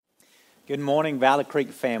Good morning, Valley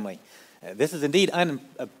Creek family. This is indeed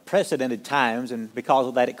unprecedented times, and because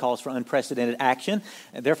of that, it calls for unprecedented action.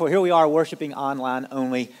 And therefore, here we are worshiping online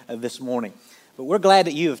only this morning. But we're glad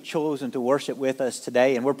that you have chosen to worship with us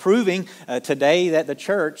today, and we're proving today that the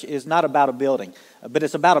church is not about a building, but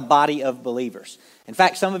it's about a body of believers. In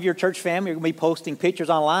fact, some of your church family are going to be posting pictures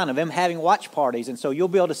online of them having watch parties, and so you'll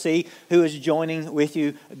be able to see who is joining with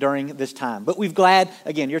you during this time. But we're glad,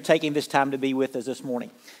 again, you're taking this time to be with us this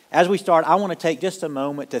morning. As we start, I want to take just a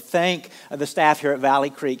moment to thank the staff here at Valley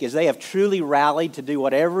Creek as they have truly rallied to do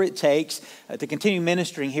whatever it takes to continue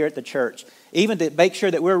ministering here at the church, even to make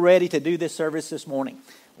sure that we're ready to do this service this morning.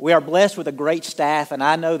 We are blessed with a great staff, and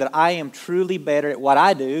I know that I am truly better at what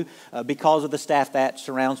I do because of the staff that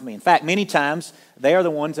surrounds me. In fact, many times, they are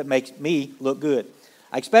the ones that make me look good.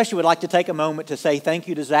 I especially would like to take a moment to say thank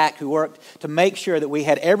you to Zach, who worked to make sure that we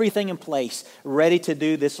had everything in place ready to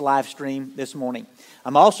do this live stream this morning.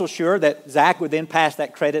 I'm also sure that Zach would then pass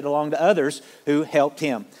that credit along to others who helped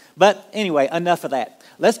him. But anyway, enough of that.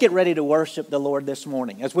 Let's get ready to worship the Lord this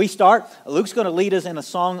morning. As we start, Luke's going to lead us in a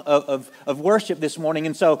song of worship this morning.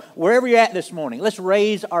 And so wherever you're at this morning, let's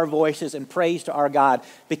raise our voices and praise to our God,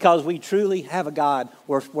 because we truly have a God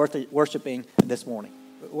worth worshiping this morning.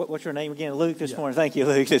 What's your name again? Luke this morning. Thank you,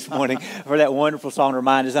 Luke, this morning for that wonderful song to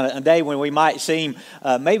remind us on a day when we might seem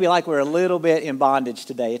maybe like we're a little bit in bondage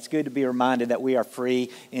today. It's good to be reminded that we are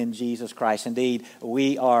free in Jesus Christ. Indeed,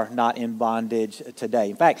 we are not in bondage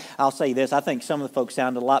today. In fact, I'll say this. I think some of the folks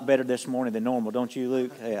sounded a lot better this morning than normal. Don't you,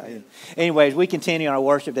 Luke? Yeah. Anyways, we continue our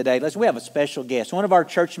worship today. We have a special guest. One of our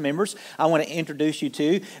church members I want to introduce you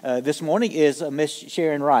to this morning is Miss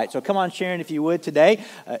Sharon Wright. So come on, Sharon, if you would today.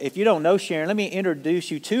 If you don't know Sharon, let me introduce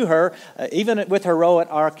you to her, even with her role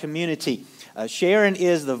at our community. Sharon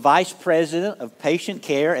is the Vice President of Patient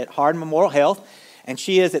Care at Hardin Memorial Health, and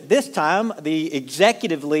she is at this time the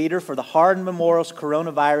executive leader for the Hardin Memorial's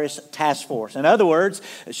Coronavirus Task Force. In other words,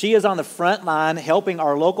 she is on the front line helping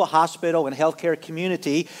our local hospital and healthcare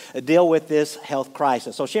community deal with this health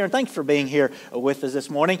crisis. So Sharon, thanks for being here with us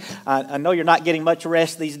this morning. I know you're not getting much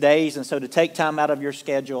rest these days, and so to take time out of your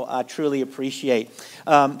schedule, I truly appreciate.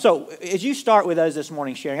 So as you start with us this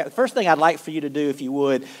morning, Sharon, the first thing I'd like for you to do, if you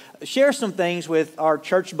would, share some things with our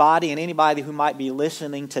church body and anybody who might be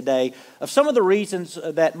listening today of some of the reasons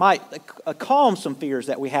that might calm some fears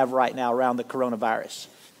that we have right now around the coronavirus.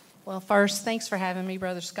 Well, first, thanks for having me,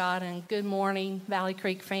 Brother Scott, and good morning, Valley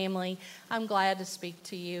Creek family. I'm glad to speak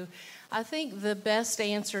to you. I think the best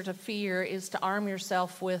answer to fear is to arm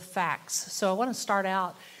yourself with facts. So I want to start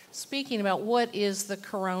out speaking about what is the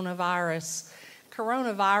coronavirus.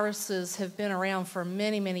 Coronaviruses have been around for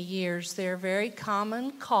many, many years. They're a very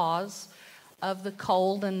common cause of the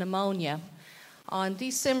cold and pneumonia. On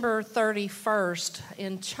December 31st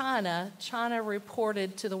in China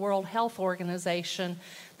reported to the World Health Organization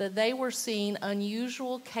that they were seeing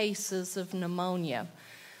unusual cases of pneumonia.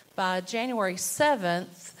 By January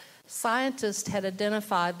 7th, scientists had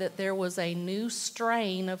identified that there was a new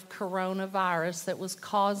strain of coronavirus that was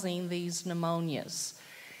causing these pneumonias.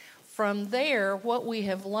 From there, what we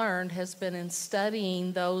have learned has been in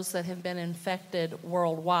studying those that have been infected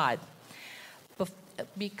worldwide.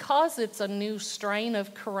 Because it's a new strain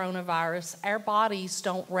of coronavirus, our bodies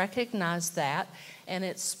don't recognize that, and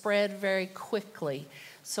it's spread very quickly.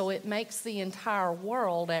 So it makes the entire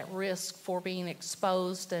world at risk for being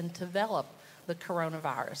exposed and develop the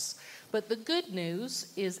coronavirus. But the good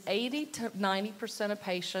news is 80 to 90% of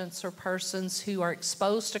patients or persons who are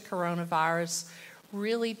exposed to coronavirus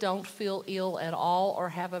really don't feel ill at all or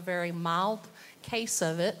have a very mild case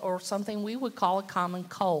of it or something we would call a common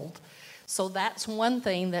cold. So that's one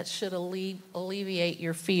thing that should alleviate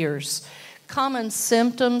your fears. Common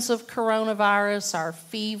symptoms of coronavirus are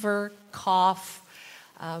fever, cough,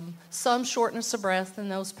 some shortness of breath in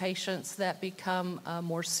those patients that become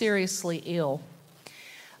more seriously ill.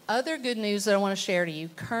 Other good news that I want to share to you.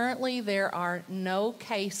 Currently, there are no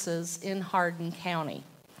cases in Hardin County.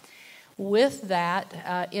 With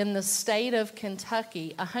that, in the state of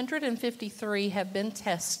Kentucky, 153 have been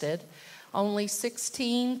tested. Only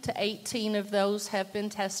 16 to 18 of those have been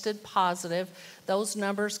tested positive. Those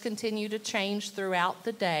numbers continue to change throughout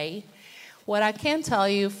the day. What I can tell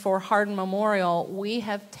you for Hardin Memorial, we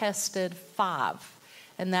have tested 5,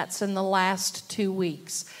 and that's in the last 2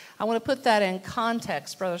 weeks. I want to put that in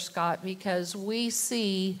context, Brother Scott, because we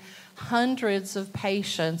see hundreds of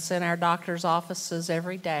patients in our doctor's offices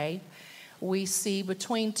every day. We see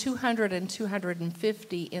between 200 and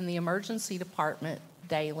 250 in the emergency department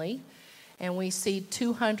daily, and we see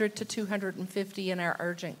 200 to 250 in our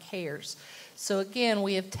urgent cares. So again,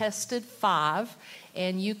 we have tested 5,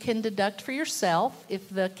 and you can deduct for yourself. If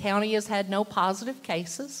the county has had no positive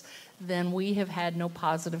cases, then we have had no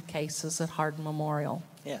positive cases at Hardin Memorial.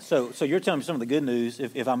 Yeah, so you're telling me some of the good news,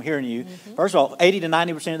 if I'm hearing you. Mm-hmm. First of all, 80 to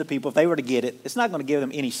 90% of the people, if they were to get it, it's not going to give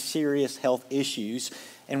them any serious health issues.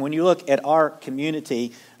 And when you look at our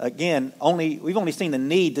community, again, we've only seen the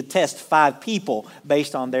need to test 5 people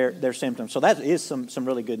based on their symptoms. So that is some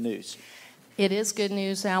really good news. It is good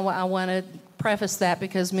news. I want to preface that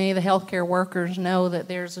because many of the healthcare workers know that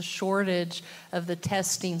there's a shortage of the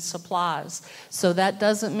testing supplies. So that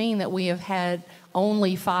doesn't mean that we have had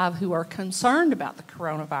only 5 who are concerned about the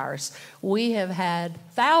coronavirus. We have had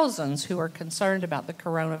thousands who are concerned about the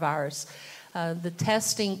coronavirus. The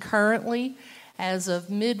testing currently, as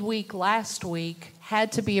of midweek last week,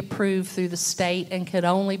 had to be approved through the state and could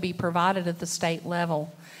only be provided at the state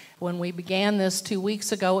level. When we began this 2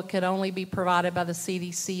 weeks ago, it could only be provided by the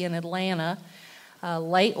CDC in Atlanta.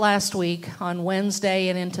 Late last week, on Wednesday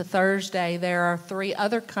and into Thursday, there are 3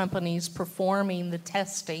 other companies performing the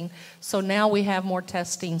testing. So now we have more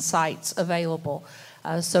testing sites available.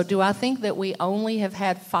 So do I think that we only have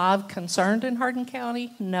had 5 concerned in Hardin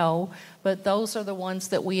County? No, but those are the ones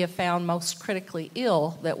that we have found most critically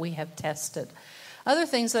ill that we have tested. Other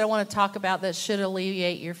things that I want to talk about that should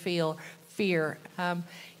alleviate your fear.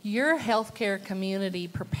 Your healthcare community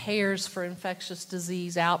prepares for infectious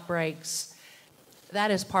disease outbreaks. That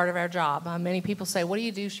is part of our job. Many people say, what do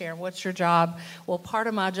you do, Sharon? What's your job? Well, part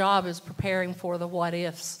of my job is preparing for the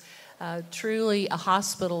what-ifs. Truly, a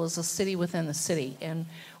hospital is a city within the city, and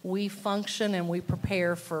we function and we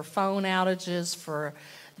prepare for phone outages, for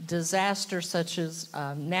disasters such as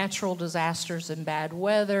natural disasters and bad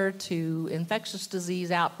weather, to infectious disease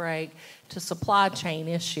outbreak, to supply chain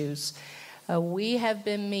issues. We have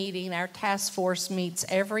been meeting, our task force meets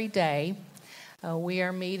every day. We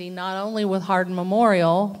are meeting not only with Hardin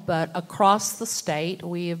Memorial, but across the state.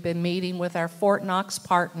 We have been meeting with our Fort Knox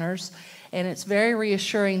partners, and it's very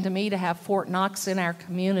reassuring to me to have Fort Knox in our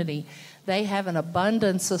community. They have an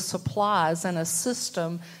abundance of supplies and a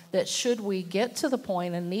system that should we get to the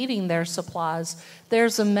point of needing their supplies,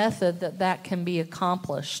 there's a method that can be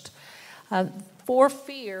accomplished. For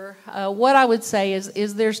fear, what I would say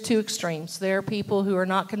is there's 2 extremes. There are people who are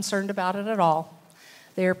not concerned about it at all.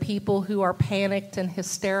 There are people who are panicked and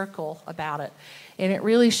hysterical about it. And it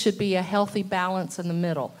really should be a healthy balance in the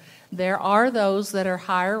middle. There are those that are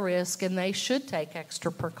higher risk, and they should take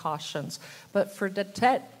extra precautions. But for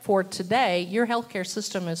today, your healthcare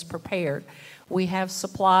system is prepared. We have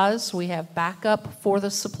supplies. We have backup for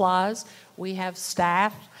the supplies. We have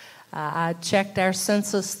staff. I checked our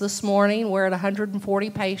census this morning. We're at 140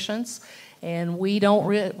 patients, and we don't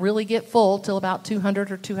really get full till about 200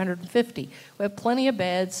 or 250. We have plenty of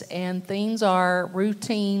beds, and things are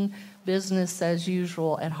routine business as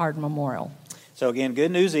usual at Hardin Memorial. So again, good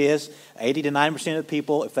news is 80 to 90% of the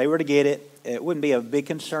people, if they were to get it, it wouldn't be a big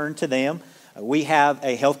concern to them. We have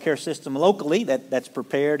a healthcare system locally that's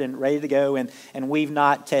prepared and ready to go, and we've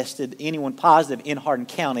not tested anyone positive in Hardin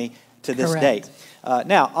County to this Correct. date.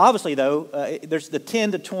 Now, obviously, though, there's the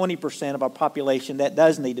 10 to 20% of our population that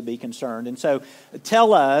does need to be concerned. And so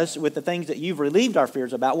tell us, with the things that you've relieved our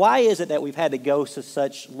fears about, why is it that we've had to go to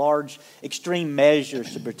such large, extreme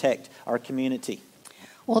measures to protect our community?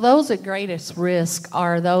 Well, those at greatest risk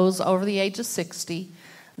are those over the age of 60,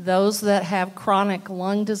 those that have chronic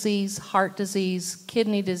lung disease, heart disease,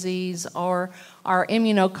 kidney disease, or are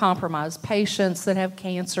immunocompromised, patients that have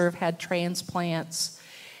cancer, have had transplants.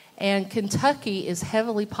 And Kentucky is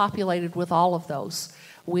heavily populated with all of those.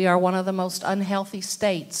 We are one of the most unhealthy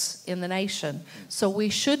states in the nation, so we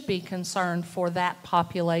should be concerned for that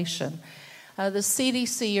population. The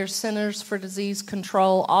CDC, or Centers for Disease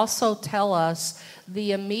Control, also tell us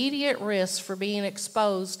the immediate risk for being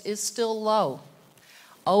exposed is still low.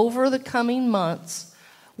 Over the coming months,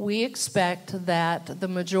 we expect that the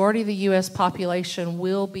majority of the U.S. population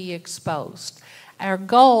will be exposed. Our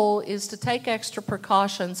goal is to take extra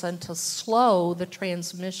precautions and to slow the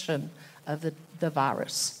transmission of the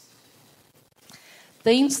virus.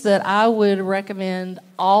 Things that I would recommend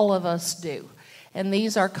all of us do. And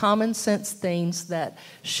these are common sense things that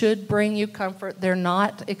should bring you comfort. They're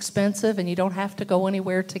not expensive, and you don't have to go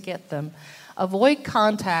anywhere to get them. Avoid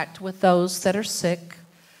contact with those that are sick.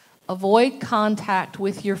 Avoid contact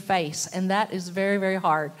with your face, and that is very, very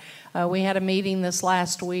hard. We had a meeting this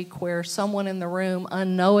last week where someone in the room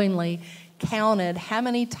unknowingly counted how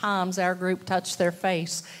many times our group touched their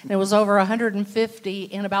face. And it was over 150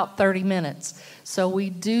 in about 30 minutes. So we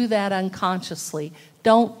do that unconsciously.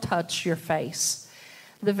 Don't touch your face.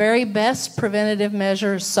 The very best preventative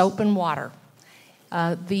measure is soap and water.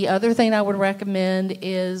 The other thing I would recommend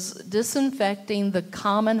is disinfecting the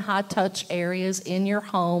common high-touch areas in your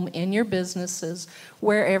home, in your businesses,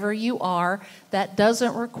 wherever you are. That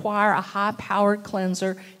doesn't require a high-powered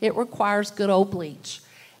cleanser. It requires good old bleach.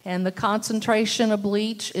 And the concentration of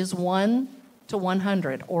bleach is 1 to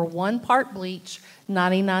 100, or 1 part bleach,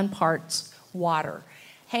 99 parts water.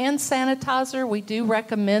 Hand sanitizer, we do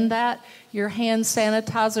recommend that. Your hand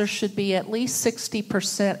sanitizer should be at least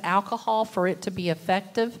 60% alcohol for it to be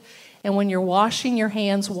effective. And when you're washing your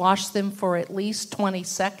hands, wash them for at least 20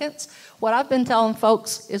 seconds. What I've been telling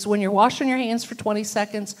folks is when you're washing your hands for 20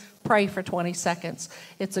 seconds, pray for 20 seconds.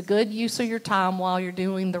 It's a good use of your time while you're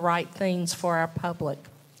doing the right things for our public.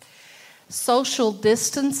 Social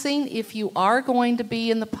distancing, if you are going to be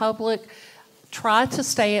in the public, try to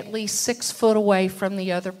stay at least 6 foot away from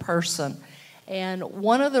the other person. And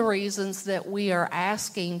one of the reasons that we are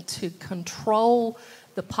asking to control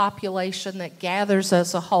the population that gathers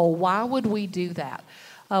as a whole, why would we do that?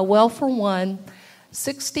 Well, for one,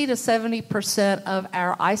 60 to 70% of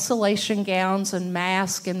our isolation gowns and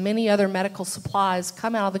masks and many other medical supplies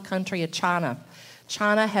come out of the country of China.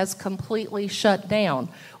 China has completely shut down.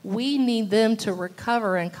 We need them to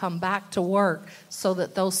recover and come back to work so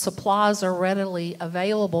that those supplies are readily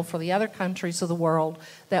available for the other countries of the world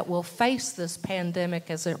that will face this pandemic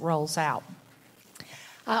as it rolls out.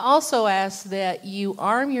 I also ask that you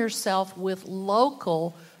arm yourself with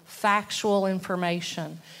local factual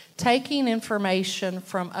information. Taking information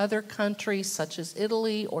from other countries such as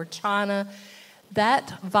Italy or China,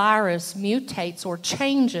 that virus mutates or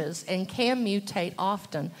changes and can mutate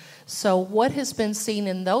often. So what has been seen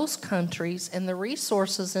in those countries and the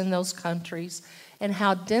resources in those countries and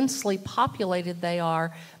how densely populated they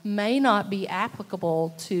are may not be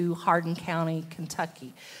applicable to Hardin County,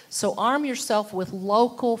 Kentucky. So arm yourself with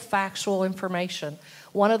local factual information.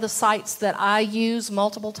 One of the sites that I use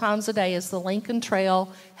multiple times a day is the Lincoln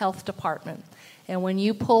Trail Health Department. And when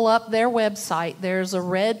you pull up their website, there's a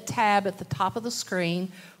red tab at the top of the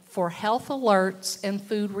screen for health alerts and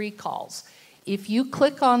food recalls. If you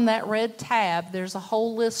click on that red tab, there's a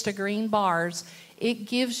whole list of green bars. It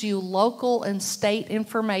gives you local and state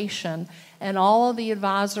information and all of the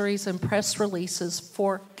advisories and press releases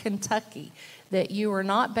for Kentucky, that you are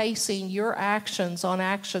not basing your actions on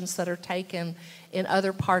actions that are taken in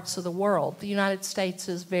other parts of the world. The United States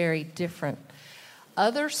is very different.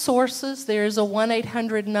 Other sources, there's a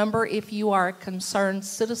 1-800 number if you are a concerned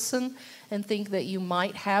citizen and think that you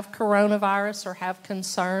might have coronavirus or have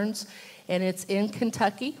concerns, and it's in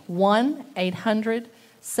Kentucky,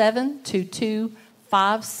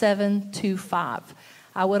 1-800-722-5725.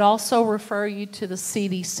 I would also refer you to the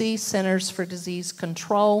CDC, Centers for Disease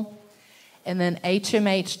Control, and then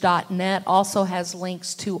HMH.net also has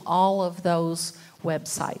links to all of those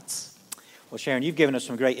websites. Well, Sharon, you've given us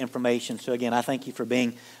some great information. So, again, I thank you for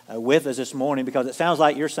being with us this morning, because it sounds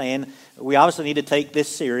like you're saying we obviously need to take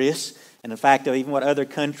this serious. And in fact, even what other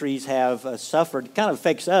countries have suffered kind of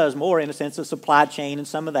affects us more in a sense of supply chain and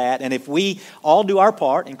some of that. And if we all do our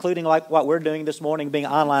part, including like what we're doing this morning, being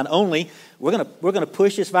online only, we're going to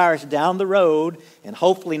push this virus down the road and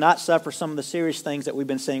hopefully not suffer some of the serious things that we've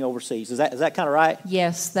been seeing overseas. Is that kind of right?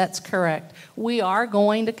 Yes, that's correct. We are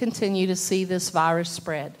going to continue to see this virus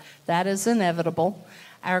spread. That is inevitable.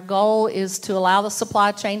 Our goal is to allow the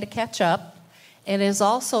supply chain to catch up. It is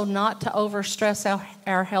also not to overstress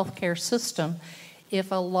our healthcare system.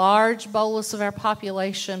 If a large bolus of our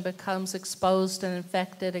population becomes exposed and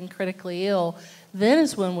infected and critically ill, then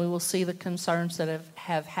is when we will see the concerns that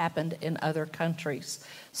have happened in other countries.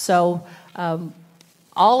 So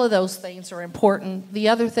all of those things are important. The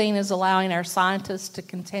other thing is allowing our scientists to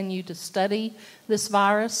continue to study this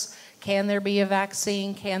virus. Can there be a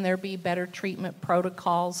vaccine? Can there be better treatment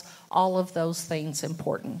protocols? All of those things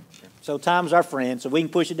important. So time's our friend, so we can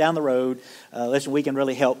push it down the road. Listen, we can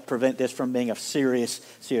really help prevent this from being a serious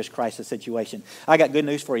crisis situation. I got good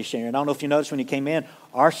news for you, Sharon. I don't know if you noticed when you came in,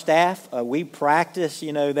 our staff, we practice,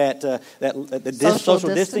 that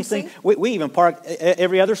social distancing. We even park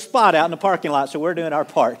every other spot out in the parking lot, so we're doing our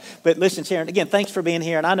part. But listen, Sharon, again, thanks for being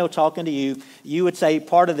here. And I know talking to you, you would say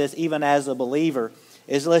part of this, even as a believer,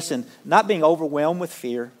 is, listen, not being overwhelmed with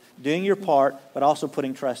fear, doing your part, but also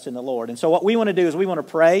putting trust in the Lord. And so what we want to do is we want to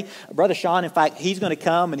pray. Brother Sean, in fact, he's going to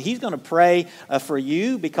come and he's going to pray for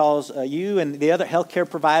you, because you and the other healthcare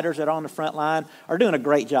providers that are on the front line are doing a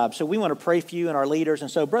great job. So we want to pray for you and our leaders.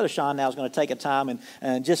 And so Brother Sean now is going to take a time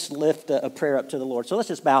and just lift a prayer up to the Lord. So let's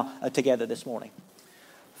just bow together this morning.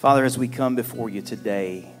 Father, as we come before you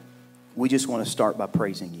today, we just want to start by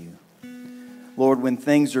praising you. Lord, when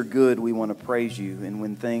things are good, we want to praise you. And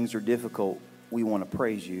when things are difficult, we want to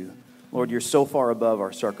praise you. Lord, you're so far above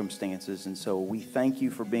our circumstances, and so we thank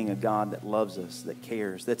you for being a God that loves us, that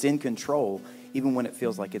cares, that's in control, even when it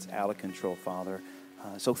feels like it's out of control, Father.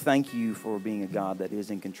 So thank you for being a God that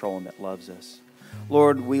is in control and that loves us.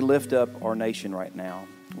 Lord, we lift up our nation right now.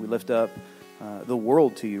 We lift up the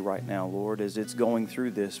world to you right now, Lord, as it's going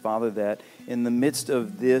through this. Father, that in the midst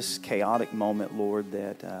of this chaotic moment, Lord,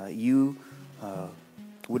 that you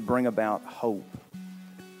would bring about hope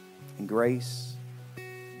and grace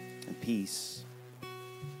and peace,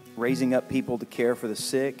 raising up people to care for the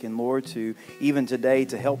sick, and Lord, to even today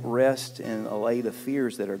to help rest and allay the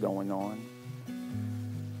fears that are going on.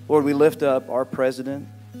 Lord, we lift up our president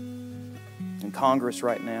and Congress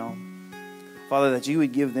right now. Father, that you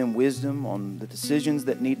would give them wisdom on the decisions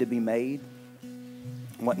that need to be made,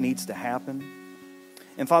 and what needs to happen.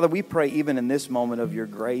 And Father, we pray even in this moment of your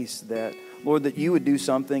grace that, Lord, that you would do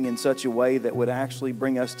something in such a way that would actually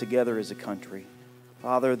bring us together as a country.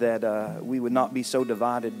 Father, that we would not be so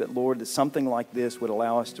divided, but Lord, that something like this would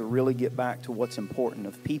allow us to really get back to what's important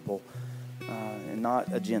of people and not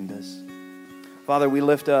agendas. Father, we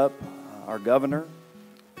lift up our governor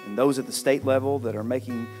and those at the state level that are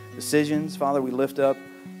making decisions. Father, we lift up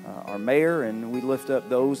our mayor, and we lift up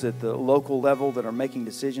those at the local level that are making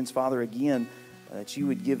decisions. Father, again, that you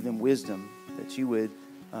would give them wisdom, that you would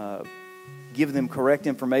give them correct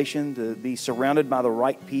information, to be surrounded by the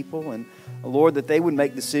right people, and Lord, that they would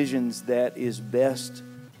make decisions that is best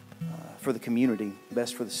for the community,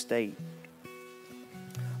 best for the state.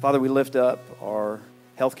 Father, we lift up our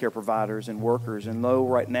healthcare providers and workers, and lo,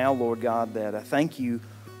 right now, Lord God, that I thank you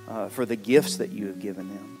for the gifts that you have given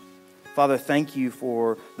them. Father, thank you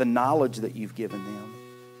for the knowledge that you've given them.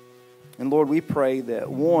 And Lord, we pray that,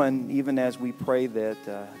 one, even as we pray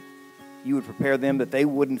that you would prepare them, that they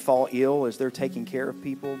wouldn't fall ill as they're taking care of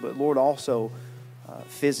people, but Lord, also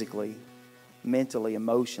physically, mentally,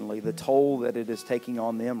 emotionally, the toll that it is taking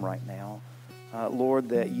on them right now. Lord,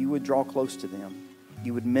 that you would draw close to them.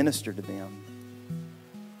 You would minister to them.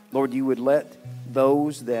 Lord, you would let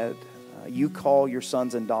those that you call your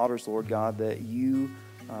sons and daughters, Lord God, that you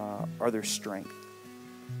are their strength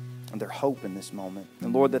and their hope in this moment.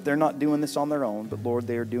 And Lord, that they're not doing this on their own, but Lord,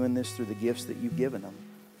 they are doing this through the gifts that you've given them.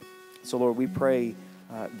 So Lord, we pray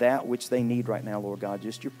that which they need right now, Lord God,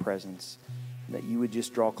 just your presence, that you would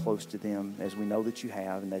just draw close to them as we know that you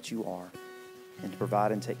have and that you are, and to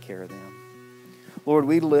provide and take care of them. Lord,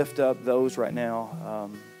 we lift up those right now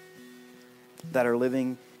that are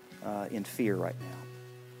living in fear right now.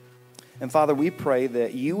 And Father, we pray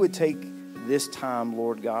that you would take this time,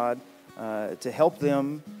 Lord God, to help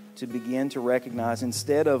them to begin to recognize,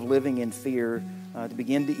 instead of living in fear, to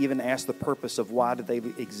begin to even ask the purpose of why do they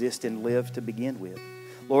exist and live to begin with.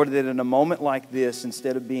 Lord, that in a moment like this,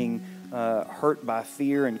 instead of being hurt by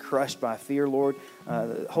fear and crushed by fear, Lord,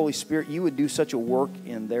 Holy Spirit, you would do such a work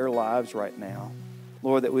in their lives right now,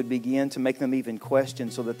 Lord, that would begin to make them even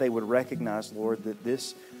question, so that they would recognize, Lord, that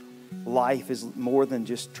this life is more than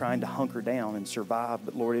just trying to hunker down and survive,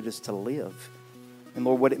 but Lord, it is to live. And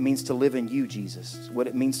Lord, what it means to live in you, Jesus, what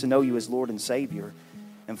it means to know you as Lord and Savior.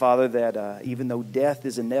 And Father, that even though death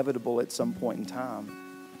is inevitable at some point in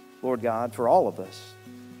time, Lord God, for all of us,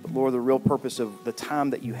 but Lord, the real purpose of the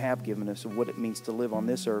time that you have given us, of what it means to live on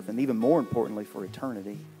this earth, and even more importantly, for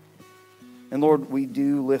eternity. And Lord, we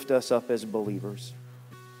do lift us up as believers.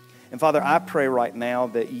 And Father, I pray right now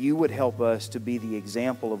that you would help us to be the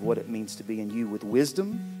example of what it means to be in you, with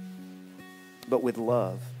wisdom, but with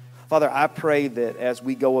love. Father, I pray that as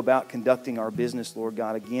we go about conducting our business, Lord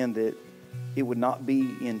God, again, that it would not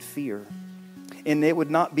be in fear, and it would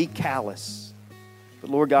not be callous. But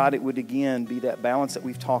Lord God, it would again be that balance that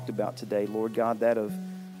we've talked about today, Lord God, that of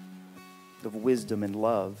wisdom and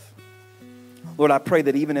love. Lord, I pray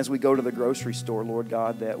that even as we go to the grocery store, Lord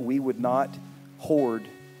God, that we would not hoard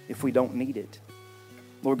if we don't need it.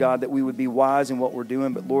 Lord God, that we would be wise in what we're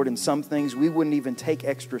doing, but Lord, in some things we wouldn't even take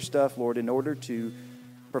extra stuff, Lord, in order to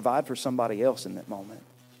provide for somebody else in that moment.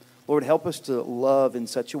 Lord, help us to love in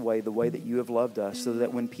such a way, the way that you have loved us, so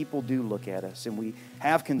that when people do look at us and we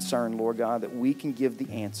have concern, Lord God, that we can give the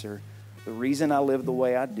answer. The reason I live the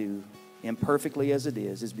way I do, imperfectly as it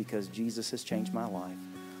is because Jesus has changed my life.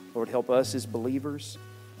 Lord, help us as believers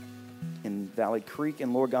in Valley Creek,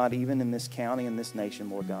 and Lord God, even in this county and this nation,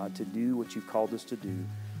 Lord God, to do what you've called us to do,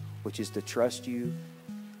 which is to trust you,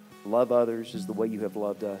 love others as the way you have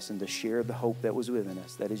loved us, and to share the hope that was within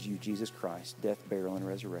us. That is you, Jesus Christ, death, burial, and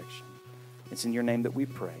resurrection. It's in your name that we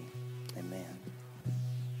pray. Amen.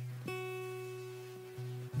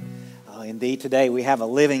 Indeed, today we have a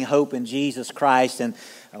living hope in Jesus Christ, and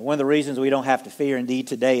one of the reasons we don't have to fear indeed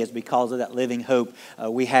today is because of that living hope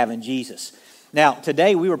we have in Jesus. Now,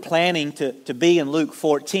 today we were planning to be in Luke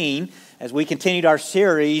 14 as we continued our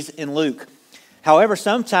series in Luke. However,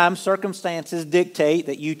 sometimes circumstances dictate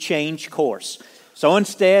that you change course. So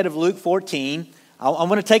instead of Luke 14, I'm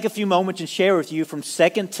going to take a few moments and share with you from 2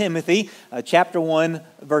 Timothy chapter 1,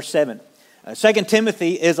 verse 7. 2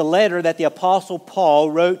 Timothy is a letter that the Apostle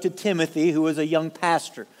Paul wrote to Timothy, who was a young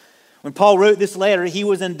pastor. When Paul wrote this letter, he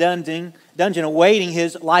was in dungeon awaiting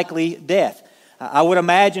his likely death. I would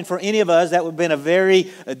imagine for any of us that would have been a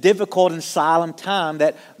very difficult and solemn time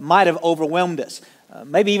that might have overwhelmed us.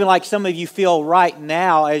 Maybe even like some of you feel right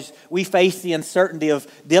now as we face the uncertainty of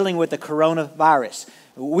dealing with the coronavirus.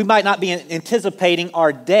 We might not be anticipating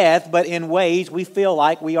our death, but in ways we feel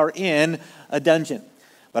like we are in a dungeon.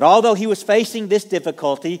 But although he was facing this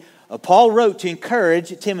difficulty, Paul wrote to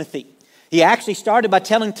encourage Timothy. He actually started by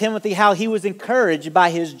telling Timothy how he was encouraged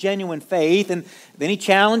by his genuine faith, and then he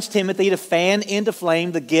challenged Timothy to fan into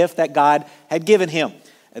flame the gift that God had given him.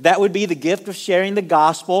 That would be the gift of sharing the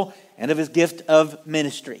gospel and of his gift of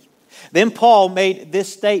ministry. Then Paul made this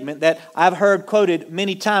statement that I've heard quoted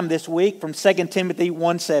many times this week from 2 Timothy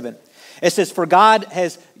 1:7. It says, "For God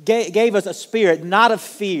has gave us a spirit not of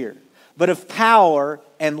fear, but of power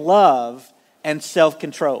and love and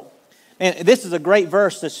self-control." And this is a great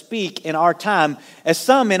verse to speak in our time, as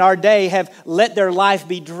some in our day have let their life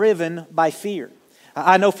be driven by fear.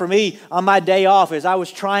 I know for me, on my day off, as I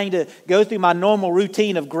was trying to go through my normal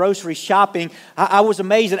routine of grocery shopping, I was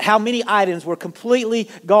amazed at how many items were completely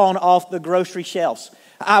gone off the grocery shelves.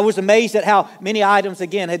 I was amazed at how many items,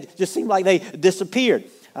 again, had just seemed like they disappeared.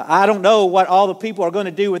 I don't know what all the people are going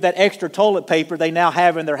to do with that extra toilet paper they now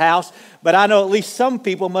have in their house, but I know at least some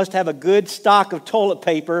people must have a good stock of toilet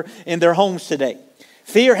paper in their homes today.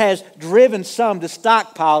 Fear has driven some to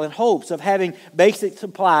stockpile in hopes of having basic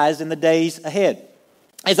supplies in the days ahead.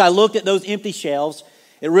 As I looked at those empty shelves,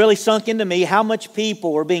 it really sunk into me how much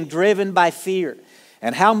people were being driven by fear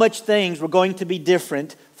and how much things were going to be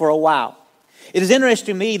different for a while. It is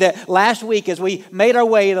interesting to me that last week as we made our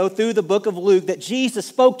way through the book of Luke that Jesus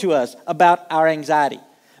spoke to us about our anxiety.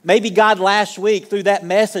 Maybe God last week through that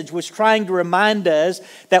message was trying to remind us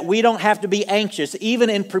that we don't have to be anxious even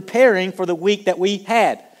in preparing for the week that we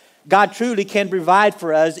had. God truly can provide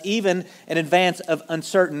for us even in advance of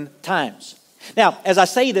uncertain times. Now, as I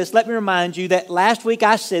say this, let me remind you that last week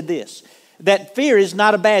I said this, that fear is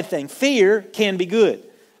not a bad thing. Fear can be good.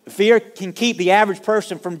 Fear can keep the average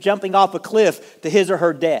person from jumping off a cliff to his or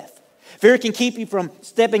her death. Fear can keep you from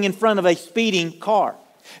stepping in front of a speeding car.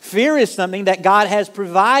 Fear is something that God has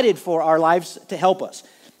provided for our lives to help us.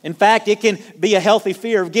 In fact, it can be a healthy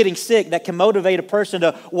fear of getting sick that can motivate a person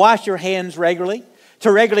to wash your hands regularly,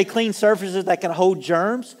 to regularly clean surfaces that can hold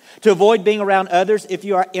germs, to avoid being around others if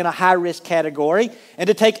you are in a high-risk category, and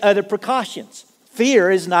to take other precautions. Fear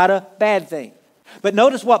is not a bad thing. But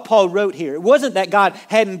notice what Paul wrote here. It wasn't that God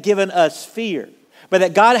hadn't given us fear, but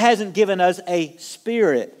that God hasn't given us a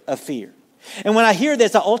spirit of fear. And when I hear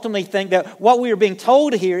this, I ultimately think that what we are being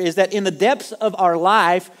told here is that in the depths of our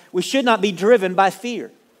life, we should not be driven by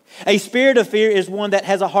fear. A spirit of fear is one that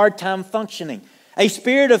has a hard time functioning. A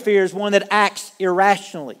spirit of fear is one that acts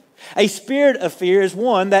irrationally. A spirit of fear is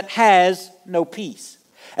one that has no peace.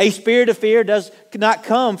 A spirit of fear does not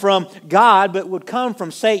come from God, but would come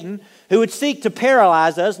from Satan, who would seek to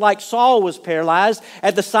paralyze us like Saul was paralyzed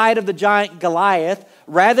at the sight of the giant Goliath,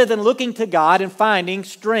 rather than looking to God and finding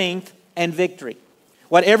strength and victory.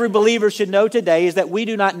 What every believer should know today is that we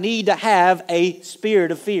do not need to have a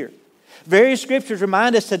spirit of fear. Various scriptures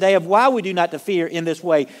remind us today of why we do not to fear in this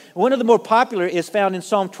way. One of the more popular is found in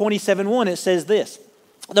Psalm 27:1. It says this,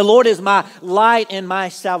 "The Lord is my light and my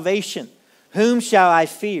salvation. Whom shall I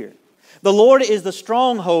fear? The Lord is the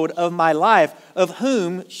stronghold of my life. Of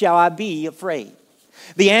whom shall I be afraid?"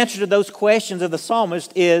 The answer to those questions of the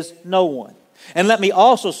psalmist is no one. And let me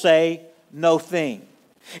also say, no thing.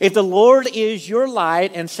 If the Lord is your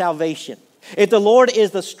light and salvation, if the Lord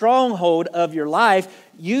is the stronghold of your life,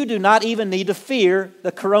 you do not even need to fear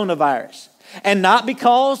the coronavirus. And not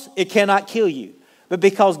because it cannot kill you, but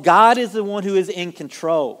because God is the one who is in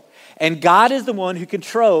control. And God is the one who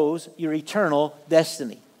controls your eternal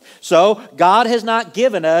destiny. So, God has not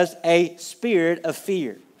given us a spirit of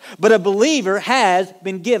fear. But a believer has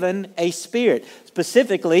been given a spirit.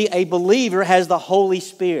 Specifically, a believer has the Holy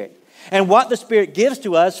Spirit. And what the Spirit gives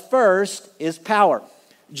to us first is power.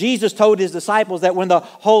 Jesus told his disciples that when the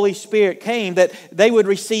Holy Spirit came, that they would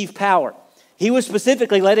receive power. He was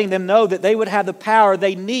specifically letting them know that they would have the power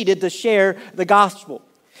they needed to share the gospel.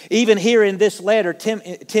 Even here in this letter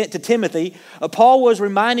to Timothy, Paul was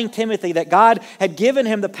reminding Timothy that God had given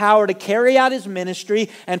him the power to carry out his ministry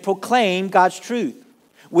and proclaim God's truth.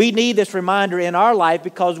 We need this reminder in our life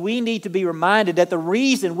because we need to be reminded that the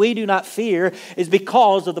reason we do not fear is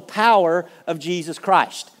because of the power of Jesus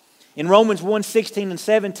Christ. In Romans 1:16 and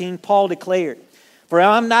 17, Paul declared, "For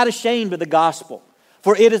I am not ashamed of the gospel,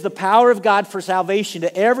 for it is the power of God for salvation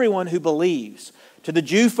to everyone who believes, to the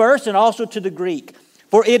Jew first and also to the Greek.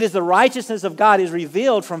 For it is the righteousness of God is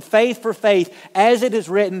revealed from faith for faith, as it is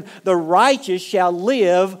written, the righteous shall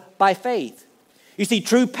live by faith." You see,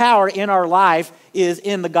 true power in our life is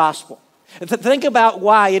in the gospel. Think about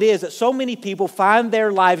why it is that so many people find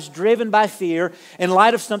their lives driven by fear in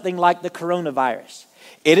light of something like the coronavirus.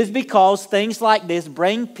 It is because things like this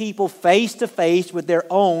bring people face to face with their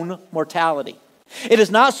own mortality. It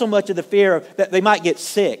is not so much of the fear that they might get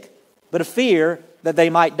sick, but a fear that they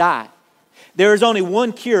might die. There is only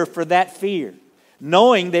one cure for that fear,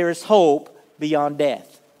 knowing there is hope beyond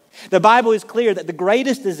death. The Bible is clear that the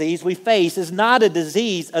greatest disease we face is not a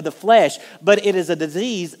disease of the flesh, but it is a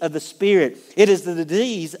disease of the spirit. It is the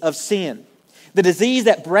disease of sin. The disease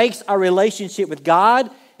that breaks our relationship with God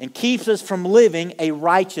and keeps us from living a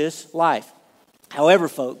righteous life. However,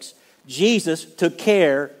 folks, Jesus took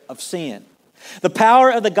care of sin. The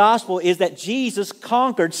power of the gospel is that Jesus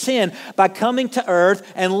conquered sin by coming to earth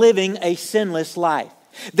and living a sinless life.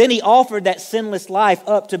 Then he offered that sinless life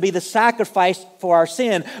up to be the sacrifice for our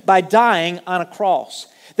sin by dying on a cross.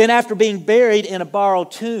 Then after being buried in a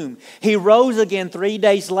borrowed tomb, he rose again 3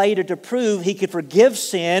 days later to prove he could forgive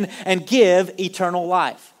sin and give eternal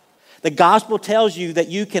life. The gospel tells you that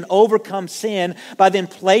you can overcome sin by then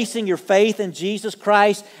placing your faith in Jesus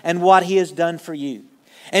Christ and what he has done for you.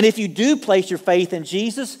 And if you do place your faith in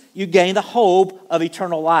Jesus, you gain the hope of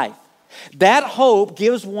eternal life. That hope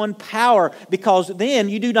gives one power because then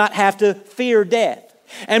you do not have to fear death.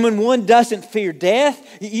 And when one doesn't fear death,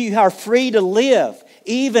 you are free to live,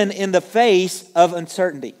 even in the face of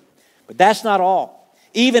uncertainty. But that's not all.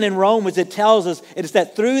 Even in Romans, it tells us it is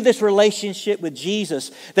that through this relationship with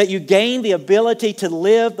Jesus that you gain the ability to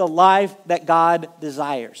live the life that God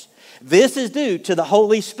desires. This is due to the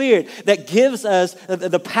Holy Spirit that gives us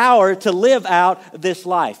the power to live out this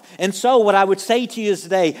life. And so what I would say to you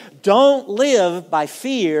today, don't live by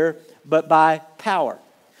fear, but by power.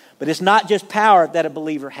 But it's not just power that a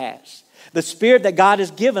believer has. The Spirit that God has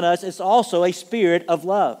given us is also a spirit of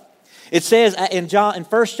love. It says in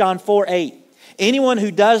 1 John 4:8, anyone who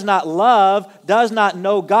does not love does not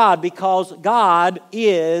know God because God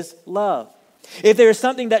is love. If there is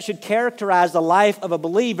something that should characterize the life of a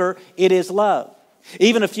believer, it is love.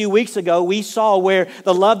 Even a few weeks ago, we saw where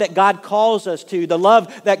the love that God calls us to, the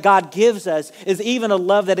love that God gives us, is even a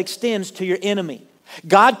love that extends to your enemy.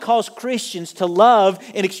 God calls Christians to love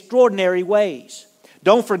in extraordinary ways.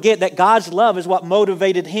 Don't forget that God's love is what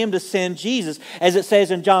motivated him to send Jesus. As it says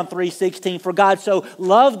in John 3:16, for God so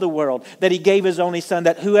loved the world that he gave his only son,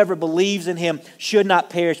 that whoever believes in him should not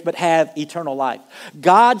perish but have eternal life.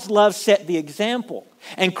 God's love set the example,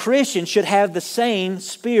 and Christians should have the same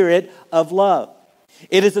spirit of love.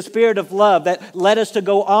 It is the spirit of love that led us to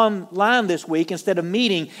go online this week instead of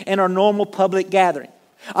meeting in our normal public gathering.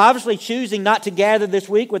 Obviously, choosing not to gather this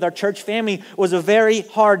week with our church family was a very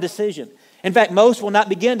hard decision. In fact, most will not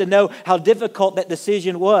begin to know how difficult that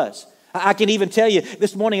decision was. I can even tell you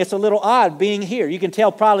this morning it's a little odd being here. You can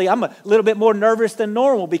tell probably I'm a little bit more nervous than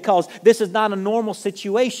normal because this is not a normal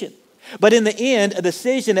situation. But in the end, a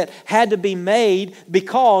decision that had to be made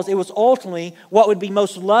because it was ultimately what would be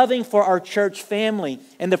most loving for our church family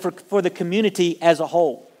and for the community as a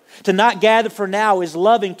whole. To not gather for now is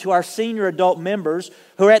loving to our senior adult members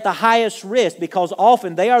who are at the highest risk because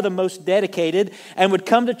often they are the most dedicated and would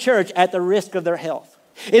come to church at the risk of their health.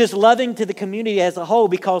 It is loving to the community as a whole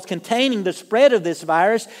because containing the spread of this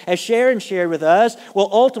virus, as Sharon shared with us, will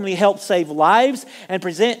ultimately help save lives and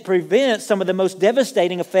prevent some of the most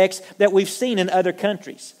devastating effects that we've seen in other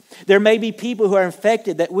countries. There may be people who are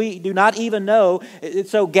infected that we do not even know,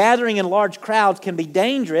 so gathering in large crowds can be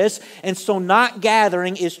dangerous, and so not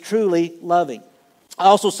gathering is truly loving.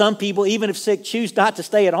 Also, some people, even if sick, choose not to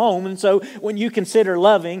stay at home, and so when you consider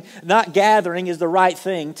loving, not gathering is the right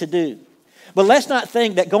thing to do. But let's not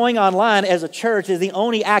think that going online as a church is the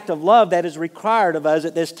only act of love that is required of us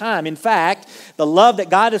at this time. In fact, the love that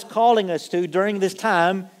God is calling us to during this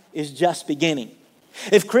time is just beginning.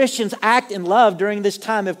 If Christians act in love during this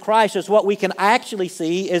time of crisis, what we can actually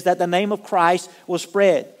see is that the name of Christ will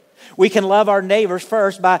spread. We can love our neighbors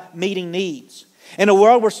first by meeting needs. In a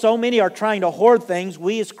world where so many are trying to hoard things,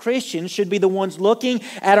 we as Christians should be the ones looking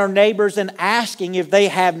at our neighbors and asking if they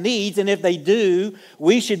have needs, and if they do,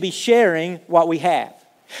 we should be sharing what we have.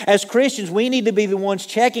 As Christians, we need to be the ones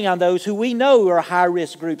checking on those who we know are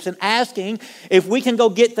high-risk groups and asking if we can go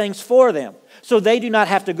get things for them so they do not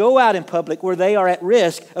have to go out in public where they are at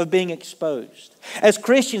risk of being exposed. As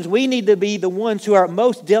Christians, we need to be the ones who are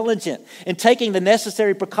most diligent in taking the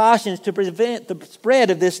necessary precautions to prevent the spread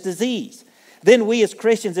of this disease. Then we as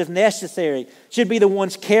Christians, if necessary, should be the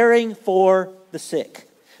ones caring for the sick.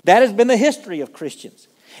 That has been the history of Christians.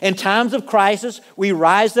 In times of crisis, we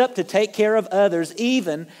rise up to take care of others,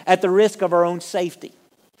 even at the risk of our own safety.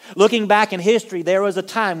 Looking back in history, there was a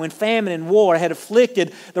time when famine and war had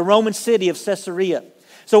afflicted the Roman city of Caesarea.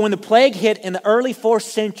 So when the plague hit in the early 4th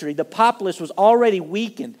century, the populace was already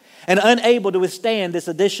weakened and unable to withstand this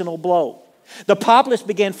additional blow. The populace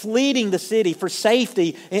began fleeing the city for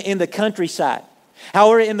safety in the countryside.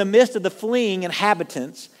 However, in the midst of the fleeing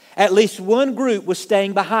inhabitants, at least one group was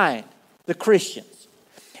staying behind, the Christians.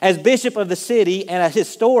 As bishop of the city and a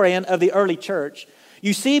historian of the early church,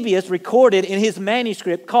 Eusebius recorded in his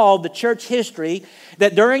manuscript called The Church History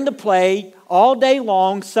that during the plague, all day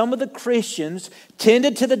long, some of the Christians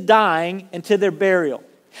tended to the dying and to their burial.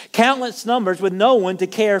 Countless numbers with no one to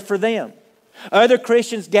care for them. Other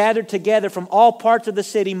Christians gathered together from all parts of the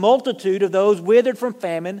city, multitude of those withered from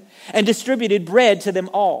famine, and distributed bread to them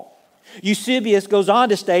all. Eusebius goes on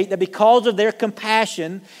to state that because of their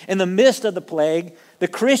compassion in the midst of the plague, the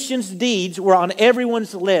Christians' deeds were on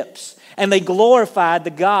everyone's lips, and they glorified the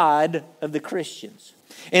God of the Christians.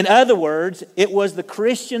 In other words, it was the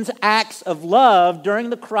Christians' acts of love during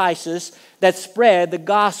the crisis that spread the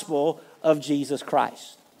gospel of Jesus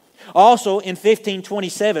Christ. Also, in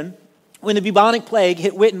 1527, when the bubonic plague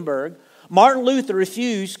hit Wittenberg, Martin Luther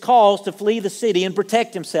refused calls to flee the city and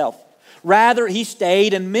protect himself. Rather, he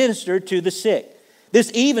stayed and ministered to the sick.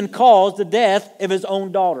 This even caused the death of his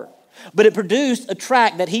own daughter. But it produced a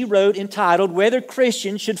tract that he wrote entitled, Whether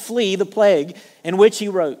Christians Should Flee the Plague, in which he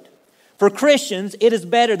wrote, For Christians, it is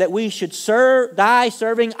better that we should die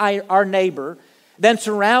serving our neighbor than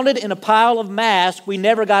surrounded in a pile of masks we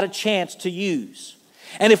never got a chance to use.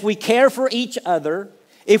 And if we care for each other,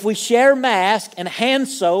 if we share masks and hand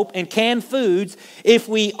soap and canned foods, if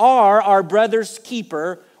we are our brother's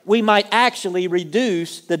keeper, we might actually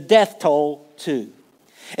reduce the death toll too.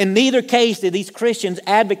 In neither case did these Christians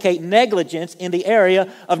advocate negligence in the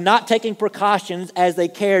area of not taking precautions as they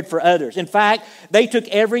cared for others. In fact, they took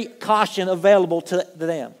every caution available to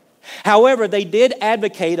them. However, they did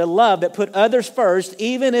advocate a love that put others first,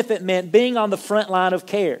 even if it meant being on the front line of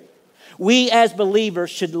care. We as believers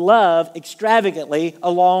should love extravagantly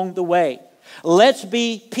along the way. Let's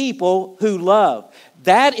be people who love.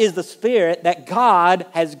 That is the spirit that God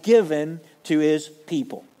has given to His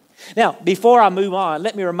people. Now, before I move on,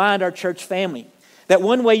 let me remind our church family that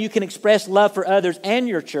one way you can express love for others and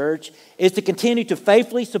your church is to continue to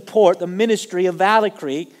faithfully support the ministry of Valley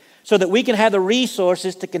Creek so that we can have the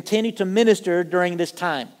resources to continue to minister during this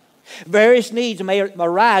time. Various needs may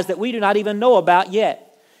arise that we do not even know about yet.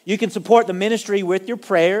 You can support the ministry with your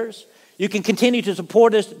prayers. You can continue to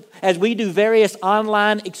support us as we do various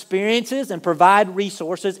online experiences and provide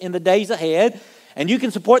resources in the days ahead. And you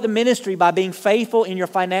can support the ministry by being faithful in your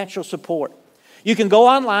financial support. You can go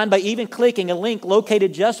online by even clicking a link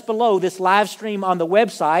located just below this live stream on the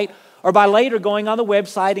website, or by later going on the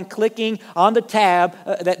website and clicking on the tab,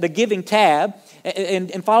 the giving tab,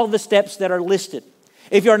 and follow the steps that are listed.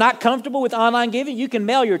 If you're not comfortable with online giving, you can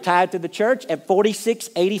mail your tithe to the church at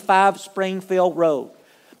 4685 Springfield Road.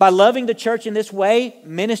 By loving the church in this way,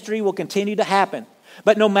 ministry will continue to happen.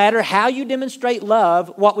 But no matter how you demonstrate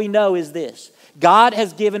love, what we know is this: God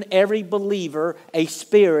has given every believer a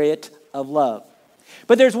spirit of love.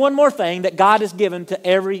 But there's one more thing that God has given to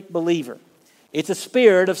every believer. It's a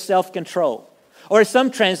spirit of self-control. Or as some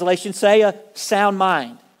translations say, a sound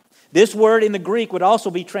mind. This word in the Greek would also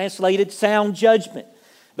be translated sound judgment.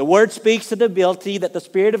 The word speaks to the ability that the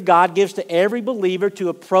Spirit of God gives to every believer to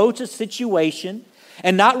approach a situation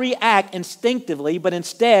and not react instinctively, but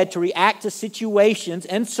instead to react to situations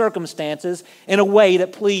and circumstances in a way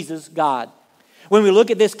that pleases God. When we look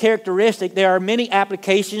at this characteristic, there are many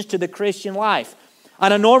applications to the Christian life.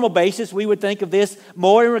 On a normal basis, we would think of this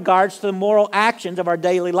more in regards to the moral actions of our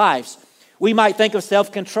daily lives. We might think of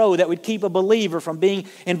self-control that would keep a believer from being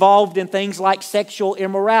involved in things like sexual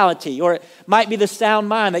immorality, or it might be the sound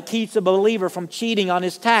mind that keeps a believer from cheating on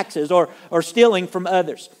his taxes or stealing from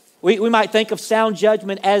others. We might think of sound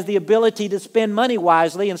judgment as the ability to spend money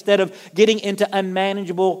wisely instead of getting into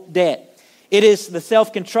unmanageable debt. It is the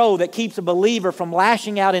self-control that keeps a believer from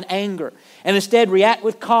lashing out in anger and instead react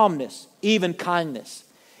with calmness, even kindness.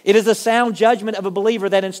 It is a sound judgment of a believer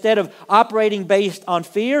that instead of operating based on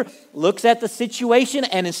fear, looks at the situation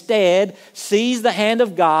and instead sees the hand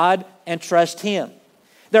of God and trusts Him.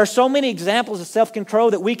 There are so many examples of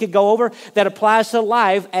self-control that we could go over that applies to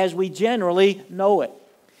life as we generally know it.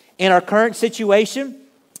 In our current situation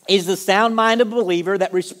is the sound mind of a believer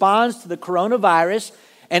that responds to the coronavirus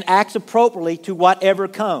and acts appropriately to whatever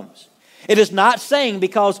comes. It is not saying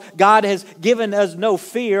because God has given us no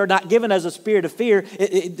fear, not given us a spirit of fear,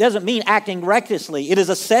 it doesn't mean acting recklessly. It is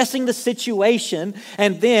assessing the situation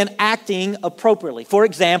and then acting appropriately. For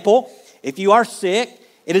example, if you are sick,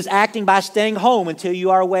 it is acting by staying home until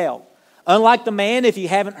you are well. Unlike the man, if you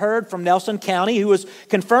haven't heard, from Nelson County, who was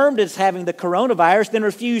confirmed as having the coronavirus, then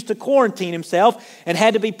refused to quarantine himself and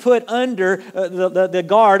had to be put under the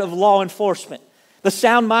guard of law enforcement. The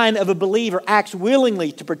sound mind of a believer acts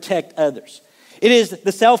willingly to protect others. It is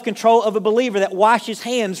the self-control of a believer that washes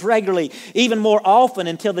hands regularly, even more often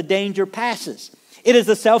until the danger passes. It is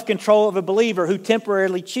the self-control of a believer who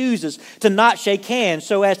temporarily chooses to not shake hands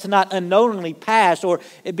so as to not unknowingly pass or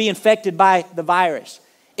be infected by the virus.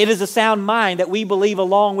 It is a sound mind that we believe,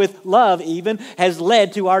 along with love even, has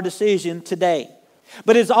led to our decision today.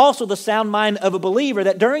 But it is also the sound mind of a believer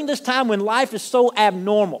that during this time when life is so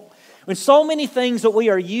abnormal, when so many things that we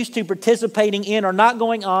are used to participating in are not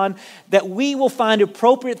going on, that we will find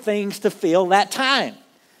appropriate things to fill that time.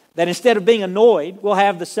 That instead of being annoyed, we'll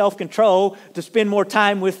have the self-control to spend more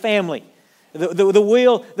time with family.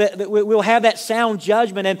 We'll have that sound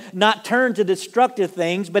judgment and not turn to destructive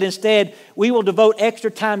things, but instead we will devote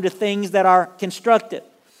extra time to things that are constructive.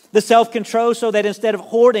 The self-control so that instead of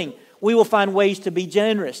hoarding, we will find ways to be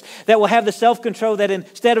generous. That will have the self-control that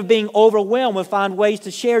instead of being overwhelmed, we'll find ways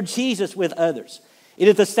to share Jesus with others. It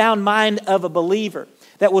is the sound mind of a believer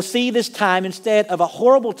that will see this time instead of a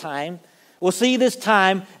horrible time, will see this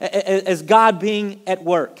time as God being at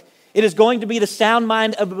work. It is going to be the sound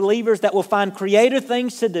mind of believers that will find creative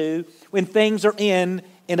things to do when things are in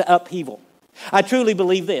upheaval. I truly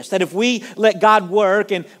believe this, that if we let God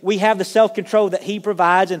work and we have the self-control that He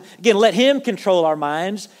provides, and again, let Him control our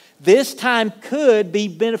minds, this time could be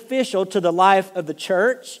beneficial to the life of the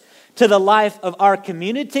church, to the life of our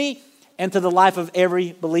community, and to the life of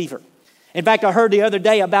every believer. In fact, I heard the other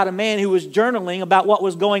day about a man who was journaling about what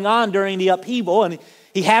was going on during the upheaval, and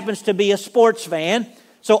he happens to be a sports fan,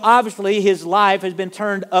 so obviously his life has been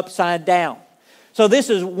turned upside down. So this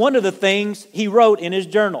is one of the things he wrote in his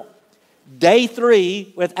journal. Day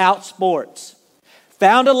 3 without sports.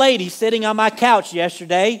 Found a lady sitting on my couch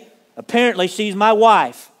yesterday. Apparently she's my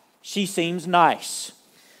wife. She seems nice.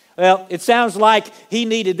 Well, it sounds like he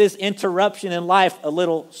needed this interruption in life a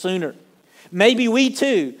little sooner. Maybe we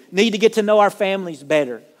too need to get to know our families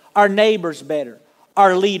better, our neighbors better,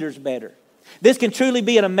 our leaders better. This can truly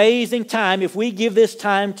be an amazing time if we give this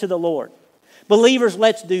time to the Lord. Believers,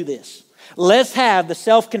 let's do this. Let's have the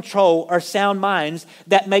self-control or sound minds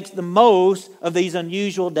that makes the most of these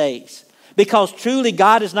unusual days. Because truly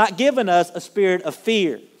God has not given us a spirit of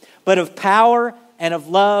fear, but of power and of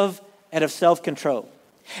love and of self-control.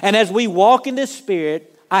 And as we walk in this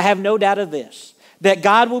spirit, I have no doubt of this, that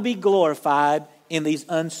God will be glorified in these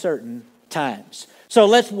uncertain times. So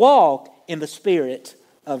let's walk in the Spirit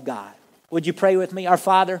of God. Would you pray with me? Our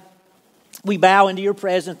Father, we bow into your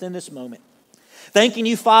presence in this moment. Thanking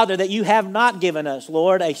you, Father, that you have not given us,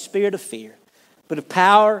 Lord, a spirit of fear, but of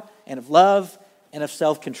power and of love and of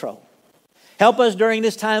self-control. Help us during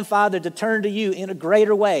this time, Father, to turn to you in a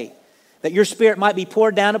greater way, that your Spirit might be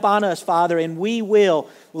poured down upon us, Father, and we will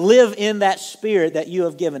live in that Spirit that you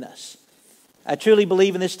have given us. I truly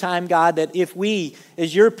believe in this time, God, that if we,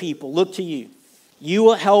 as your people, look to you, you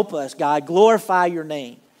will help us, God, glorify your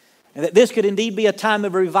name. And that this could indeed be a time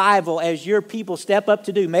of revival as your people step up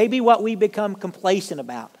to do maybe what we become complacent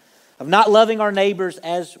about, of not loving our neighbors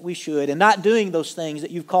as we should and not doing those things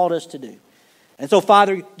that you've called us to do. And so,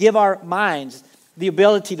 Father, give our minds the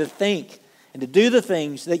ability to think and to do the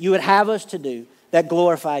things that you would have us to do that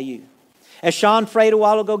glorify you. As Sean prayed a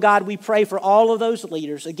while ago, God, we pray for all of those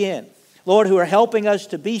leaders, again, Lord, who are helping us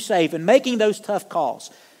to be safe and making those tough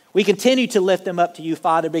calls. We continue to lift them up to you,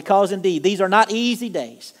 Father, because indeed these are not easy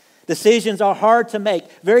days. Decisions are hard to make,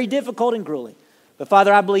 very difficult and grueling. But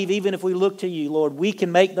Father, I believe even if we look to you, Lord, we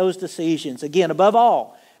can make those decisions, again, above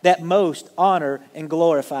all, that most honor and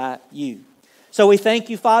glorify you. So we thank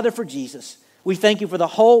you, Father, for Jesus. We thank you for the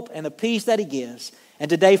hope and the peace that he gives. And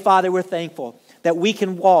today, Father, we're thankful that we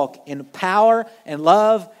can walk in power and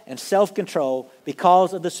love and self-control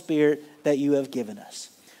because of the Spirit that you have given us.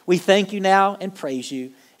 We thank you now and praise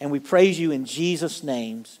you. And we praise you in Jesus'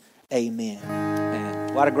 names. Amen. Amen.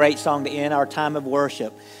 What a great song to end our time of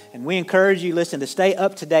worship. And we encourage you, listen, to stay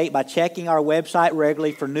up to date by checking our website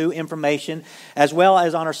regularly for new information, as well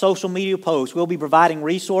as on our social media posts. We'll be providing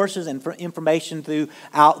resources and information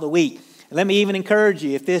throughout the week. And let me even encourage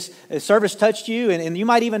you, if this service touched you, and you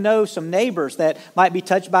might even know some neighbors that might be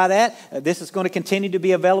touched by that, this is going to continue to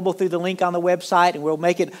be available through the link on the website, and we'll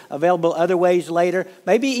make it available other ways later.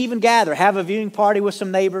 Maybe even have a viewing party with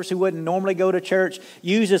some neighbors who wouldn't normally go to church.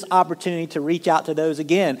 Use this opportunity to reach out to those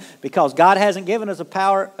again, because God hasn't given us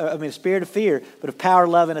a spirit of fear, but of power,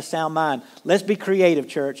 love, and a sound mind. Let's be creative,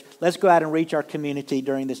 church. Let's go out and reach our community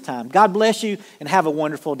during this time. God bless you, and have a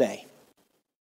wonderful day.